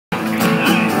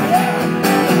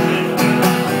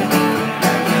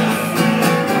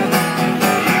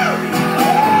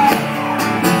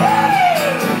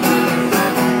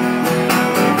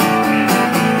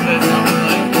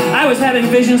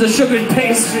visions of sugared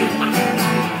pastry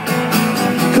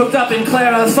cooked up in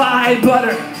clarified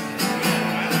butter.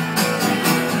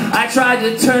 I tried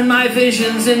to turn my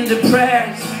visions into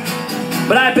prayers,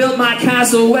 but I built my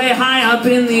castle way high up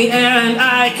in the air, and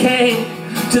I came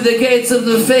to the gates of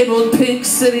the fabled pink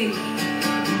city,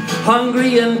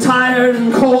 hungry and tired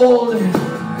and cold.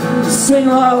 Swing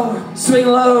low,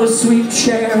 sweet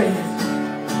cherry.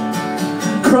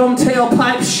 Chrome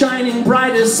tailpipes shining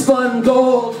bright as spun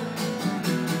gold.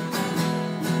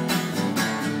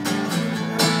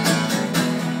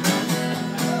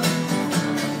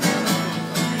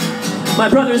 My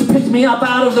brothers picked me up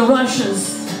out of the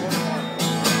rushes,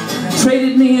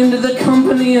 traded me into the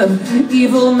company of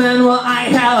evil men. Well, I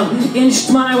have inched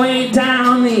my way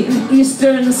down the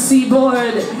eastern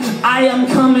seaboard. I am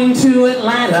coming to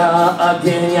Atlanta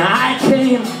again. Yeah, I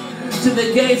came to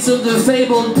the gates of the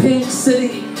fabled pink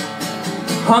city,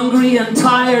 hungry and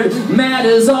tired, mad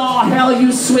as all hell.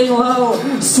 You swing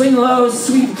low,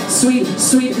 sweet, sweet,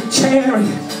 sweet cherry.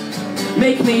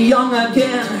 Make me young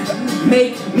again,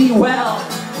 make me well.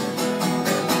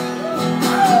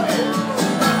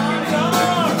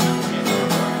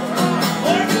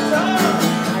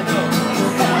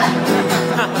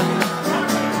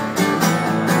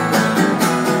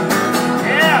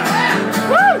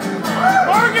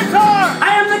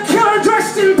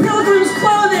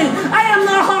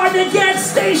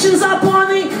 Stations up on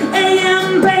the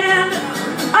AM band.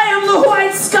 I am the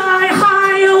white sky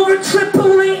high over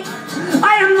Tripoli.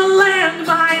 I am the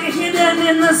landmine hidden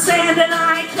in the sand, and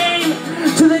I came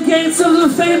to the gates of the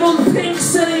fabled pink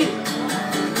city,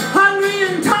 hungry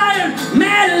and tired,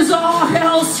 mad as all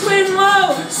hell. Swing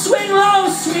low,